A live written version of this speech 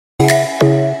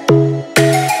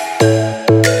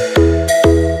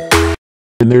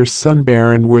and their son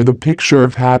Barron were the picture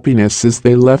of happiness as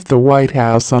they left the White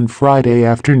House on Friday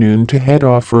afternoon to head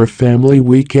off for a family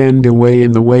weekend away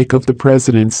in the wake of the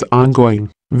president's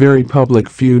ongoing, very public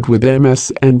feud with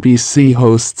MSNBC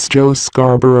hosts Joe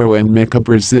Scarborough and Mika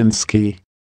Brzezinski.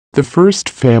 The first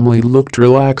family looked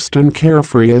relaxed and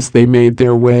carefree as they made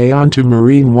their way onto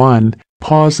Marine One,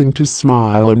 pausing to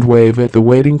smile and wave at the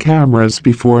waiting cameras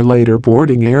before later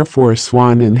boarding Air Force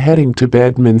One and heading to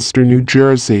Bedminster, New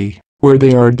Jersey, where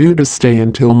they are due to stay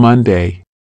until Monday.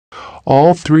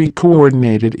 All three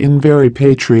coordinated in very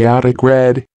patriotic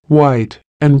red, white,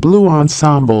 and blue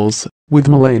ensembles, with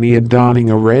Melania donning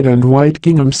a red and white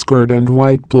gingham skirt and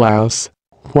white blouse,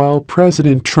 while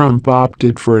President Trump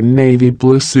opted for a navy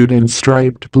blue suit and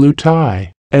striped blue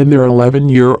tie, and their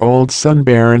 11-year-old son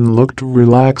Barron looked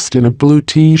relaxed in a blue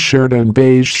t-shirt and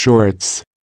beige shorts.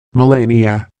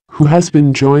 Melania, who has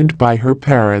been joined by her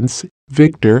parents,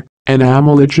 Victor and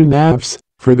Amelie,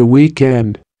 for the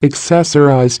weekend,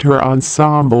 accessorized her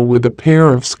ensemble with a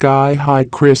pair of sky-high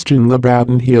Christian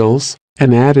Louboutin heels,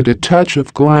 and added a touch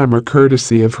of glamour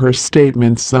courtesy of her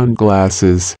statement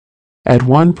sunglasses. At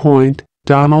one point,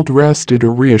 Donald rested a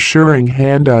reassuring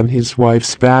hand on his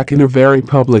wife's back in a very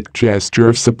public gesture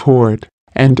of support,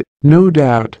 and, no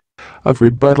doubt, of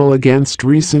rebuttal against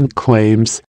recent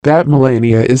claims that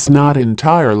Melania is not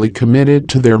entirely committed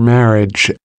to their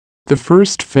marriage. The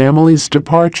first family's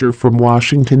departure from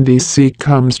Washington, D.C.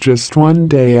 comes just one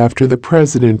day after the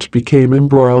president became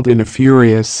embroiled in a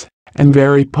furious, and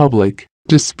very public,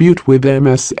 dispute with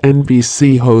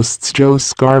MSNBC hosts Joe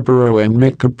Scarborough and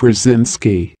Mika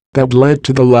Brzezinski, that led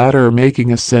to the latter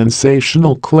making a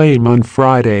sensational claim on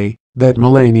Friday that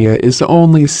Melania is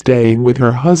only staying with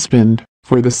her husband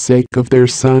for the sake of their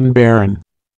son Barron.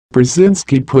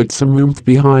 Brzezinski put some oomph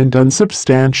behind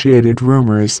unsubstantiated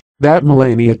rumors that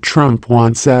Melania Trump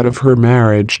wants out of her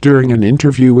marriage during an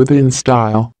interview with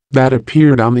InStyle that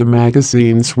appeared on the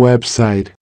magazine's website.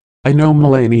 "I know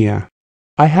Melania.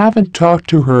 I haven't talked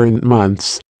to her in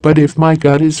months, but if my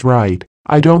gut is right,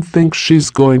 I don't think she's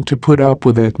going to put up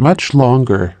with it much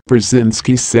longer,"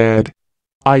 Brzezinski said.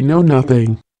 "I know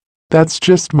nothing. That's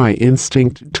just my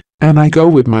instinct, and I go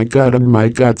with my gut, and my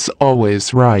gut's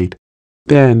always right."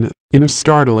 Then, in a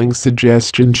startling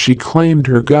suggestion, she claimed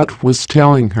her gut was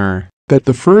telling her that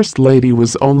the First Lady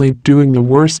was only doing the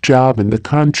worst job in the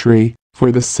country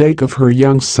for the sake of her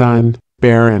young son,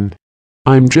 Barron.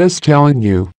 "I'm just telling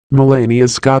you,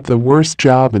 Melania's got the worst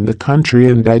job in the country,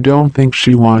 and I don't think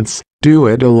she wants do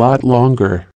it a lot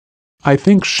longer. I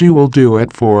think she will do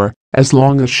it for as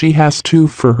long as she has to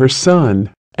for her son,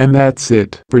 and that's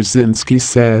it," Brzezinski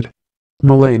said.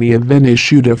 Melania then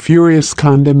issued a furious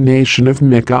condemnation of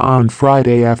Mika on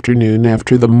Friday afternoon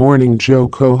after the Morning Joe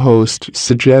co-host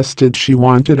suggested she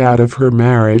wanted out of her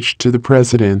marriage to the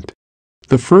president.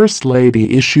 The First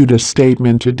Lady issued a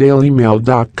statement to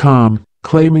DailyMail.com,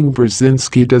 claiming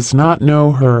Brzezinski does not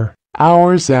know her,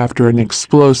 hours after an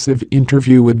explosive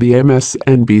interview with the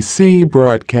MSNBC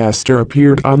broadcaster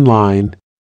appeared online.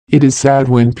 "It is sad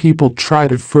when people try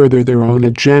to further their own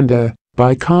agenda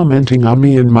by commenting on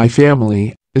me and my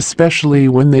family, especially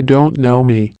when they don't know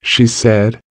me," she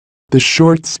said. The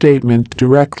short statement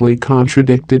directly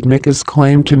contradicted Mika's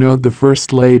claim to know the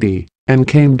First Lady, and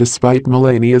came despite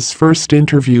Melania's first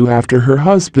interview after her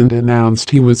husband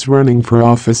announced he was running for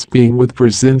office being with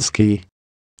Brzezinski.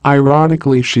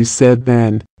 "Ironically," she said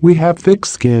then, "we have thick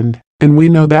skin, and we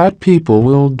know that people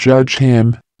will judge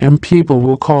him, and people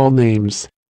will call names."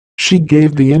 She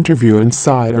gave the interview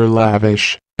inside her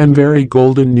lavish and very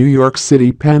golden New York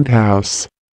City penthouse.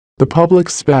 The public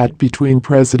spat between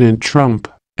President Trump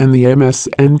and the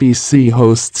MSNBC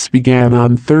hosts began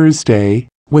on Thursday,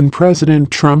 when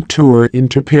President Trump tore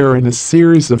into pair in a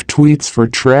series of tweets for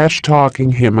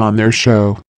trash-talking him on their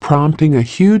show, prompting a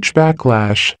huge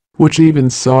backlash, which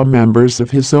even saw members of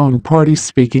his own party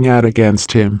speaking out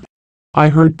against him. "I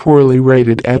heard poorly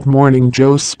rated at Morning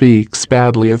Joe speaks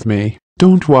badly of me.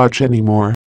 Don't watch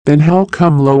anymore. Then how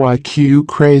come low IQ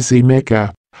crazy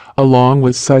Mika, along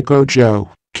with Psycho Joe,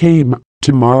 came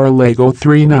to Mar-a-Lago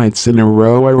 3 nights in a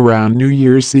row around New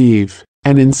Year's Eve,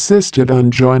 and insisted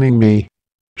on joining me.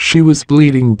 She was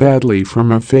bleeding badly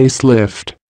from a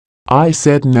facelift. I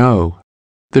said no."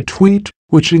 The tweet,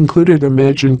 which included a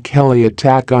Megyn Kelly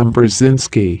attack on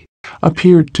Brzezinski,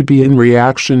 appeared to be in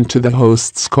reaction to the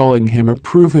hosts calling him a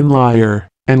proven liar,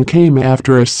 and came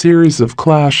after a series of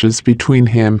clashes between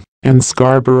him and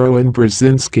Scarborough and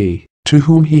Brzezinski, to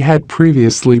whom he had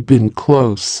previously been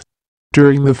close.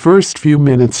 During the first few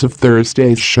minutes of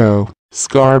Thursday's show,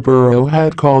 Scarborough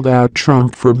had called out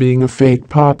Trump for being a fake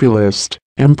populist,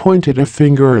 and pointed a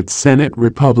finger at Senate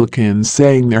Republicans,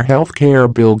 saying their health care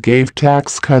bill gave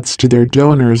tax cuts to their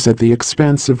donors at the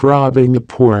expense of robbing the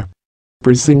poor.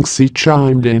 Brzezinski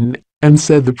chimed in and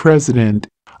said the president,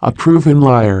 a proven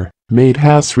liar, made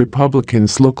House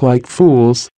Republicans look like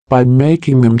fools by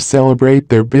making them celebrate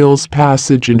their bill's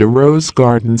passage in a Rose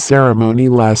Garden ceremony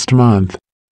last month.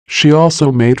 She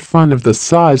also made fun of the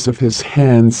size of his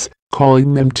hands,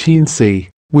 calling them teensy,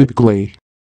 with glee.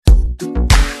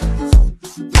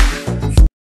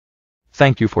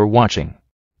 Thank you for watching.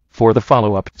 For the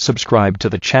follow-up, subscribe to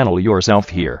the channel yourself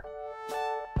here.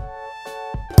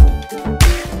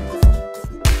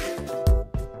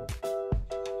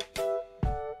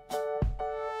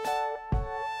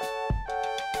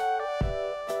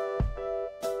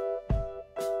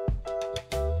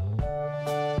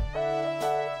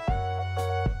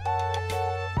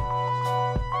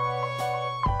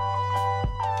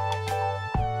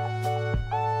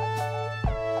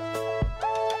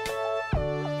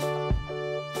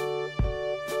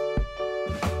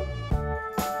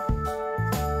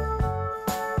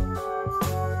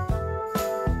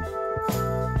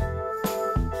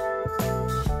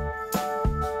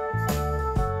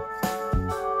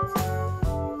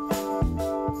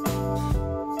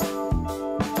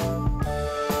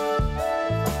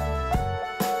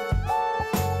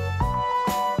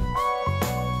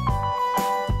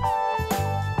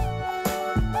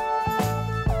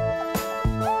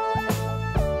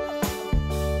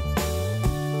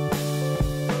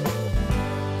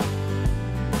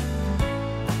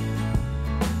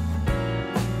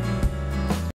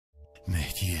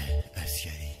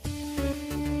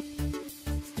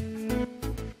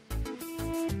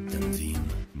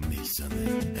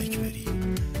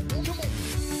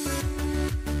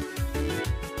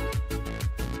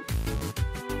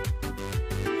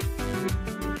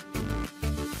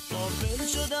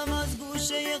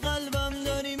 قلبم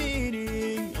داری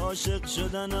میری، عاشق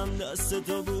شدنم دست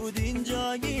تو بود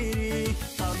اینجا گیری.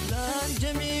 قبلا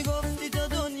که میگفتی تا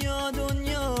دنیا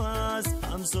دنیا هست،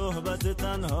 هم صحبت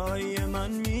تنهایی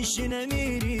من میشینه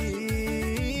میری.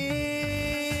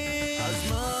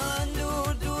 از من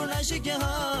دور دور نشی که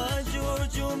هر جور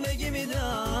جون بگی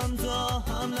میدم تا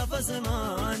هم نفس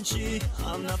من چی،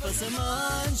 هم نفس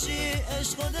من چی،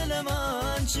 عشق و دل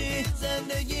من چی،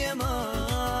 زندگی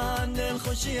من،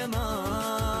 دلخوشی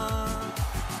من.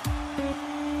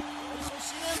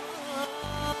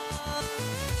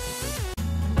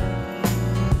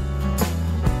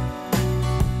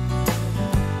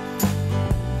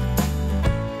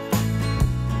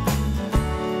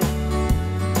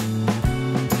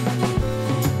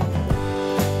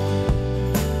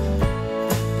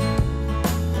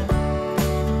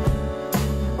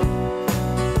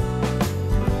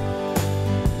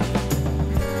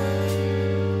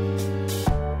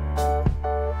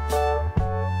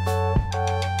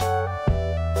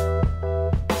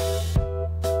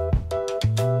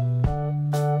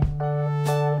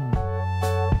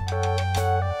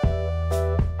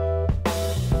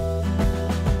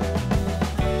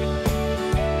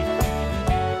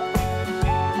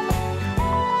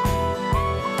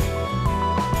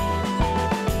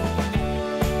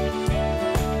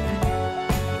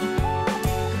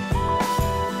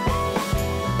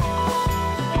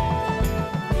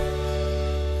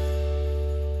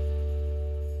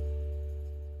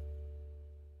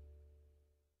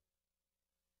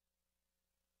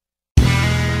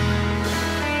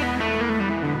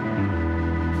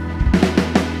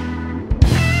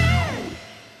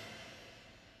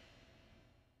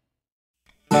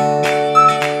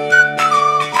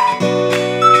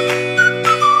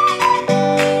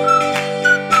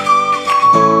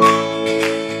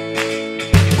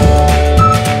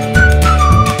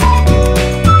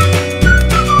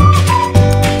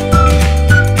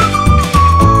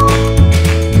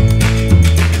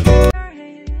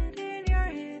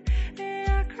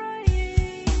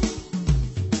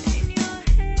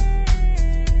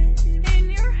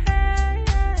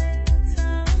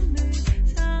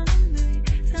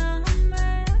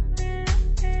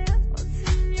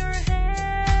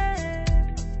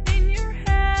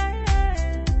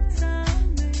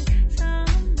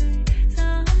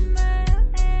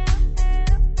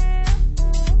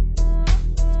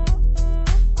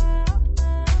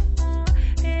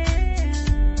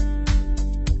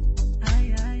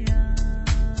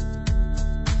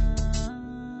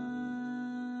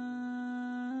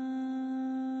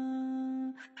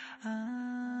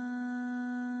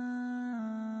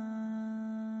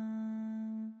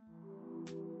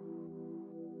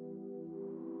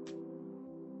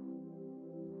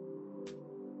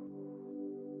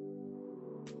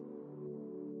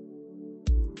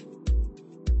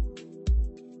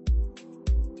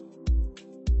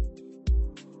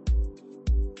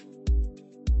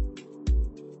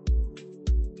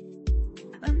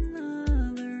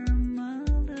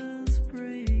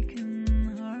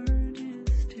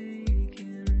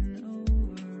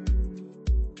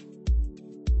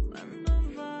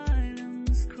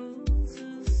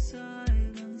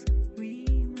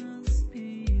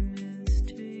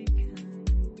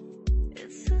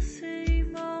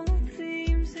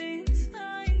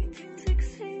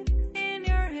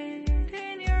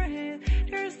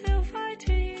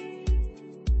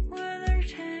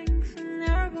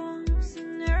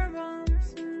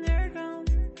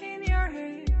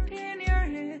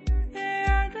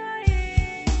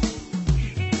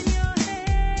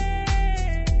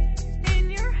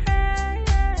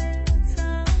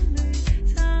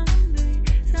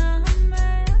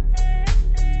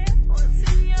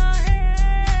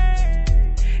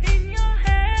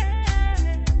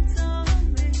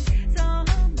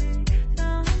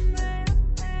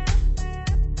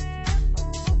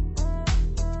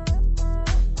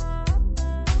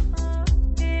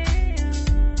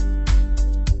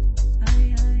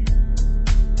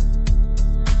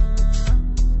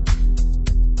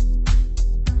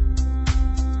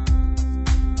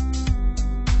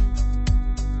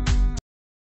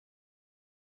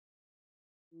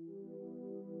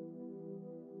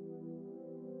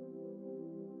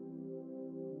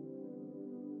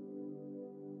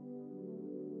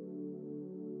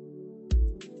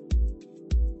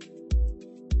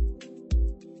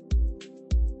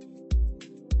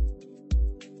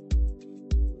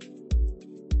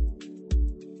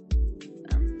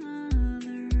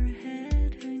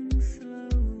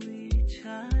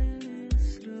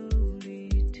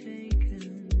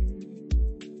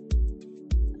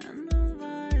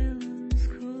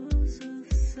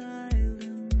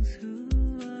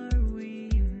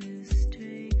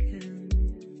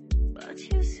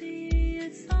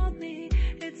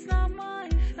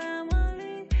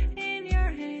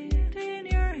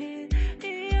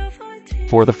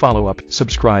 For the follow-up,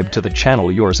 subscribe to the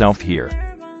channel yourself here.